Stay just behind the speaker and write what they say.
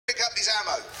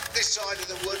side of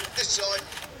the wood, this side,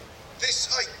 this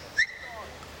side.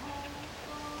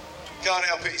 Can't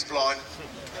help it, he's blind.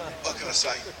 What can I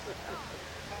say?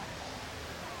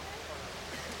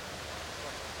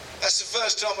 That's the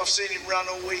first time I've seen him run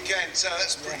all weekend, so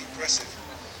that's pretty impressive.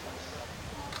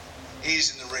 He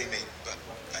is in the remit, but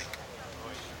hey.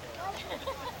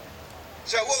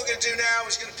 So what we're going to do now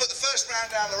is going to put the first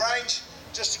round down the range,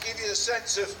 just to give you the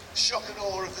sense of shock and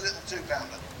awe of the little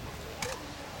 2-pounder.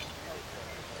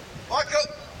 Michael,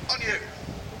 on you.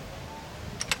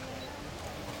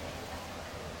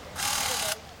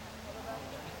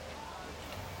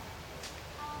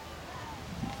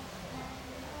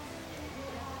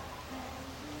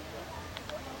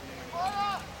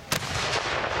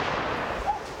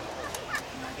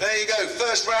 There you go,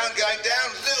 first round going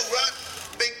down, little run,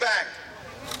 big bang.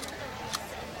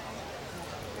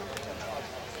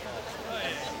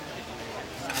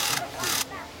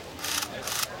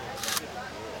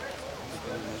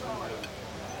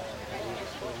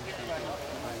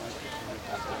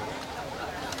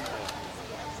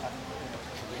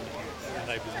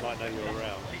 Neighbours might know you're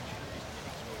around.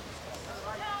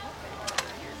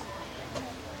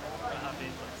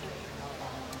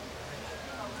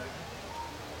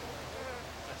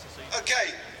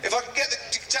 Okay, if I can get the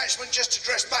detachment just to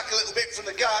dress back a little bit from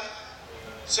the gun,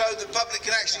 so the public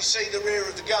can actually see the rear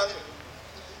of the gun.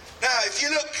 Now, if you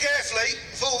look carefully,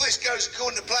 if all this goes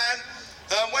according to plan,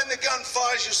 when the gun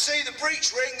fires, you'll see the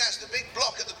breech ring, that's the big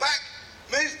block at the back,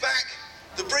 move back,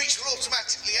 the breech will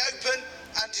automatically open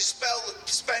and dispel the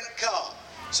spent car.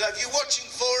 So if you're watching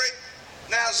for it,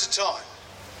 now's the time.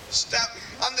 Step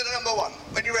under the number 1,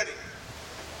 when you're ready.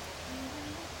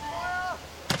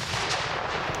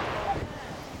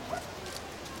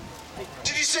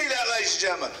 Did you see that, ladies and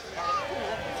gentlemen?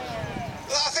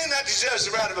 Well, I think that deserves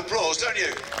a round of applause, don't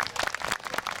you?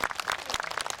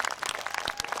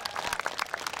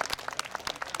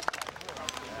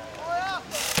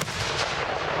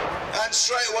 And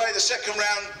straight away the second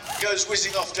round goes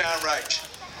whizzing off downrange.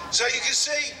 So you can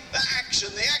see the action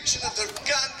of the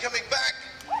gun coming back,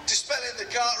 dispelling the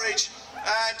cartridge,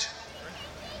 and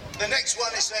the next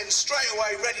one is then straight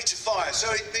away ready to fire.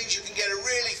 So it means you can get a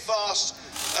really fast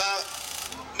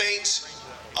means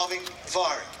of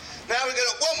firing. Now we've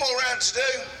got one more round to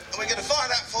do, and we're going to fire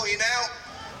that for you now.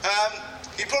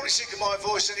 You're probably sick of my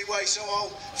voice anyway, so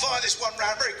I'll fire this one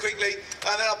round very quickly,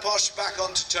 and then I'll pass you back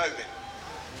on to Tobin.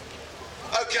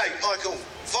 Okay, Michael,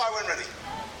 fire when ready.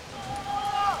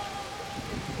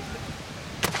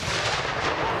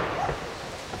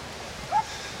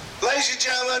 Ladies and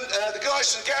gentlemen, the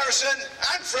guys from the garrison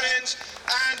and friends,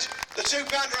 and the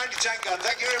 2-pounder anti-tank gun.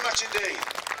 Thank you very much indeed.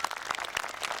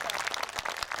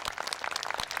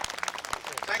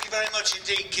 Thank you very much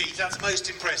indeed, Keith. That's most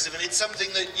impressive, and it's something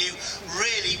that you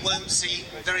really won't see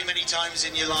very many times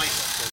in your life.